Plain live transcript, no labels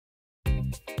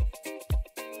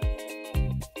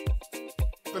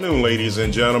Good afternoon, ladies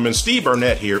and gentlemen. Steve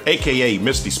Burnett here, aka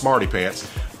Misty Smarty Pants.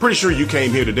 Pretty sure you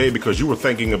came here today because you were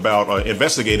thinking about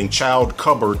investigating child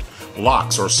cupboard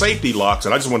locks or safety locks,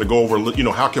 and I just want to go over,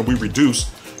 how can we reduce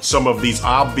some of these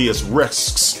obvious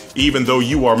risks, even though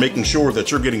you are making sure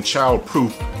that you're getting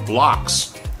child-proof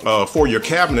locks for your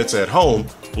cabinets at home.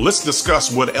 Let's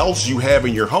discuss what else you have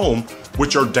in your home,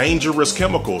 which are dangerous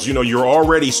chemicals. You're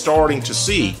already starting to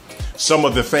see some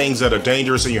of the things that are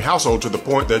dangerous in your household to the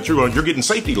point that you're getting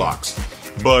safety locks.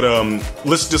 But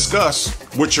let's discuss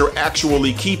what you're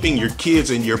actually keeping your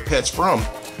kids and your pets from,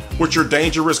 which are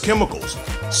dangerous chemicals.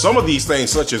 Some of these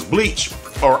things, such as bleach,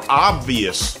 are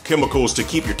obvious chemicals to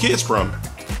keep your kids from.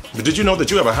 But did you know that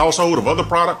you have a household of other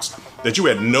products that you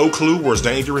had no clue were as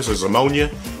dangerous as ammonia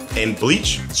and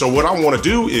bleach? So what I want to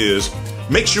do is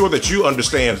make sure that you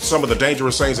understand some of the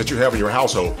dangerous things that you have in your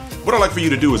household. What I'd like for you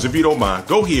to do is, if you don't mind,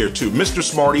 go here to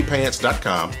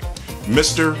MrSmartyPants.com,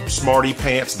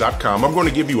 MrSmartyPants.com. I'm going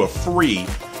to give you a free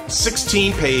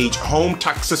 16-page home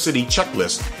toxicity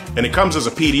checklist, and it comes as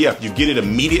a PDF. You get it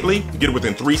immediately. You get it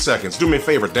within 3 seconds. Do me a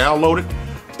favor, download it,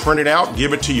 print it out,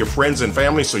 give it to your friends and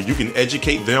family so you can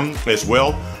educate them as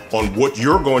well on what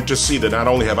you're going to see that not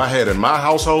only have I had in my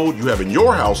household, you have in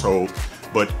your household,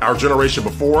 but our generation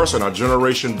before us and our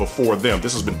generation before them.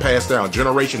 This has been passed down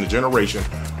generation to generation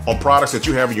on products that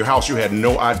you have in your house you had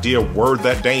no idea were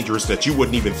that dangerous, that you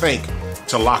wouldn't even think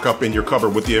to lock up in your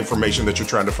cupboard with the information that you're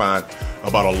trying to find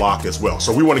about a lock as well.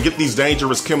 So we want to get these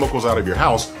dangerous chemicals out of your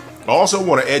house. I also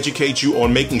want to educate you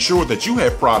on making sure that you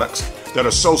have products that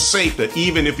are so safe that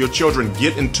even if your children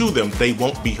get into them, they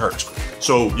won't be hurt.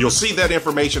 So you'll see that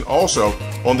information also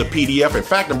on the PDF. In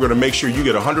fact, I'm going to make sure you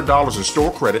get $100 in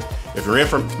store credit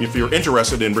if you're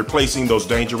interested in replacing those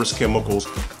dangerous chemicals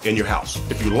in your house.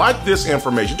 If you like this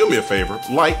information, do me a favor,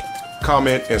 like,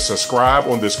 comment, and subscribe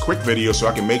on this quick video so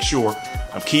I can make sure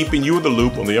I'm keeping you in the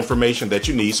loop on the information that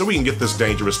you need so we can get this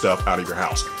dangerous stuff out of your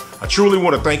house. I truly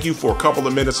want to thank you for a couple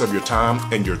of minutes of your time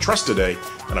and your trust today,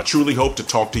 and I truly hope to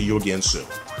talk to you again soon.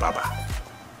 Bye-bye.